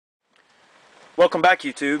Welcome back,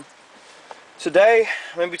 YouTube. Today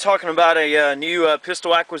I'm going to be talking about a new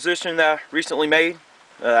pistol acquisition that I recently made.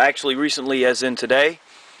 Actually recently as in today.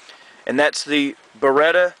 And that's the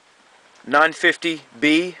Beretta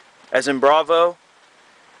 950B as in Bravo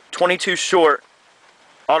 22 short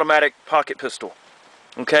automatic pocket pistol.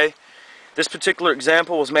 Okay? This particular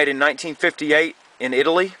example was made in 1958 in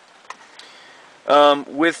Italy.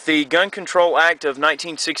 With the Gun Control Act of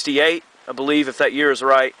 1968, I believe if that year is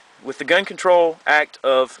right, with the Gun Control Act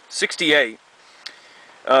of 68,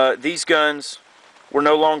 these guns were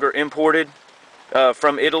no longer imported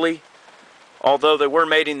from Italy, although they were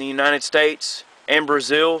made in the United States and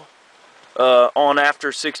Brazil on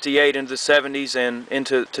after 68 into the 70s and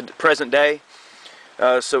into the present day.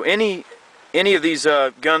 So any of these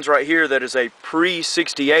guns right here that is a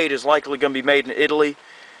pre-68 is likely going to be made in Italy,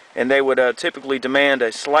 and they would typically demand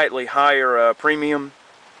a slightly higher premium.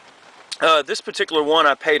 This particular one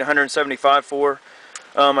I paid $175 for.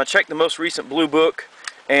 I checked the most recent Blue Book,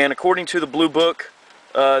 and according to the Blue Book,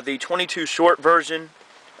 the 22 short version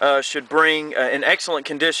should bring in excellent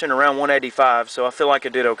condition around $185, so I feel like I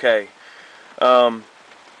did okay.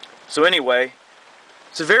 So anyway,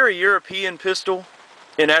 it's a very European pistol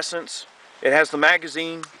in essence. It has the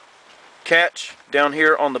magazine catch down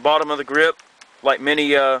here on the bottom of the grip, like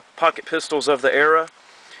many pocket pistols of the era.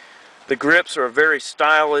 The grips are a very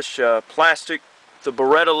stylish plastic, the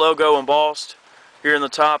Beretta logo embossed here in the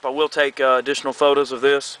top. I will take additional photos of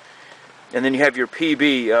this. And then you have your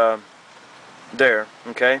PB there,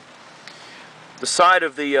 okay? The side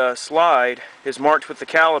of the slide is marked with the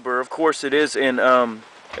caliber. Of course it is in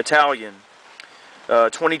Italian.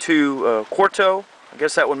 22 Quarto, I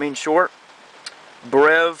guess that would mean short.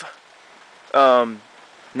 Brev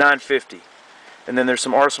 950. And then there's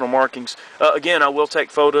some arsenal markings. Again, I will take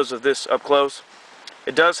photos of this up close.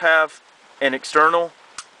 It does have an external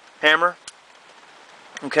hammer.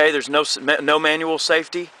 Okay, there's no manual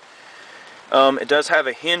safety. It does have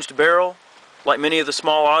a hinged barrel. Like many of the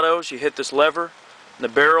small autos, you hit this lever, and the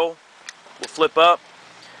barrel will flip up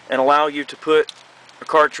and allow you to put a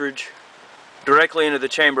cartridge directly into the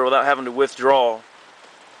chamber without having to withdraw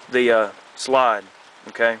the slide.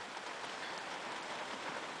 Okay.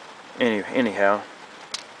 Anyhow,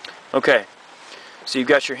 okay, so you've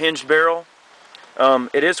got your hinged barrel.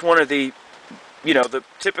 It is one of the, the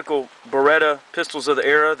typical Beretta pistols of the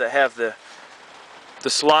era that have the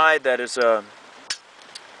slide that is,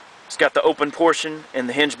 it's got the open portion and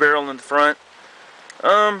the hinged barrel in the front.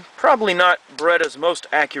 Probably not Beretta's most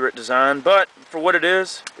accurate design, but for what it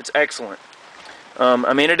is, it's excellent.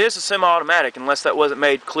 I mean, it is a semi-automatic, unless that wasn't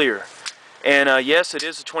made clear. And yes, it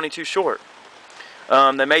is a 22 short.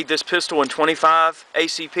 They made this pistol in 25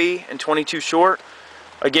 ACP and 22 short.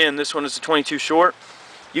 Again, this one is a 22 short.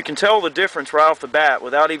 You can tell the difference right off the bat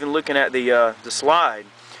without even looking at the slide.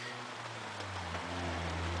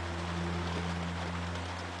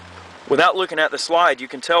 Without looking at the slide, you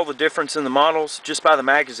can tell the difference in the models just by the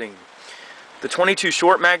magazine. The 22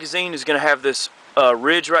 short magazine is going to have this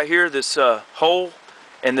ridge right here, this hole,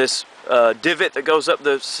 and this divot that goes up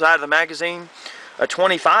the side of the magazine. A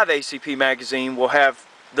 25 ACP magazine will have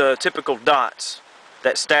the typical dots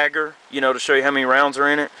that stagger, to show you how many rounds are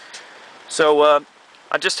in it. So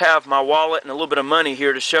I just have my wallet and a little bit of money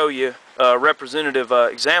here to show you a representative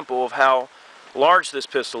example of how large this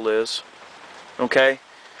pistol is. Okay,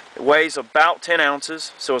 it weighs about 10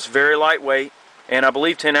 ounces, so it's very lightweight, and I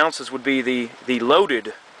believe 10 ounces would be the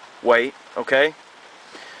loaded weight. Okay,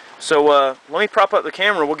 so let me prop up the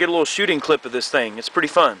camera. We'll get a little shooting clip of this thing. It's pretty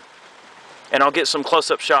fun. And I'll get some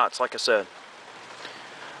close-up shots, like I said.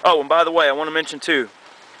 Oh, and by the way, I want to mention too,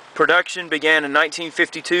 production began in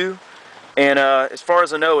 1952, and as far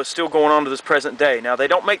as I know, it's still going on to this present day. Now, they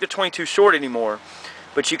don't make the 22 short anymore,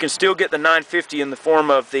 but you can still get the 950 in the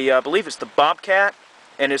form of the, I believe it's the Bobcat,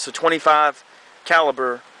 and it's a 25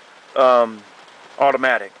 caliber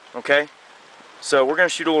automatic. Okay, so we're going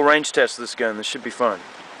to shoot a little range test of this gun. This should be fun.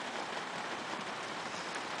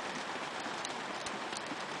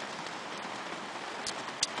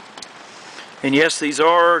 And yes, these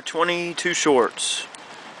are 22 shorts.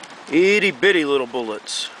 Itty bitty little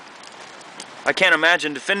bullets. I can't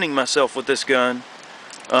imagine defending myself with this gun.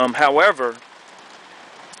 However,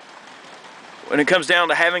 when it comes down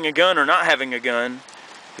to having a gun or not having a gun,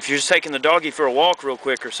 if you're just taking the doggy for a walk real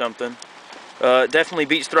quick or something, it definitely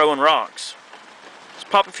beats throwing rocks. Let's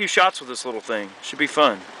pop a few shots with this little thing. Should be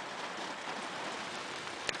fun.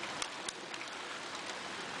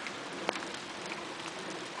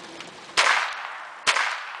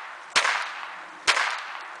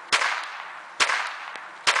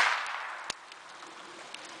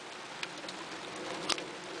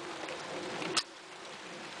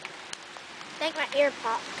 think my ear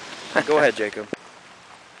popped. Go ahead, Jacob.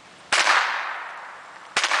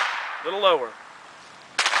 Little lower.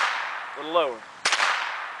 Little lower.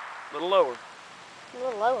 Little lower. A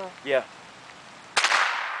little lower. Yeah.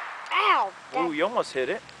 Ow! Ooh, you almost hit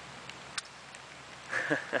it.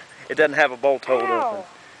 It doesn't have a bolt hold open.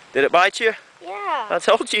 Did it bite you? Yeah. I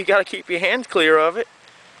told you, you got to keep your hands clear of it.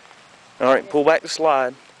 All right, pull back the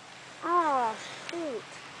slide.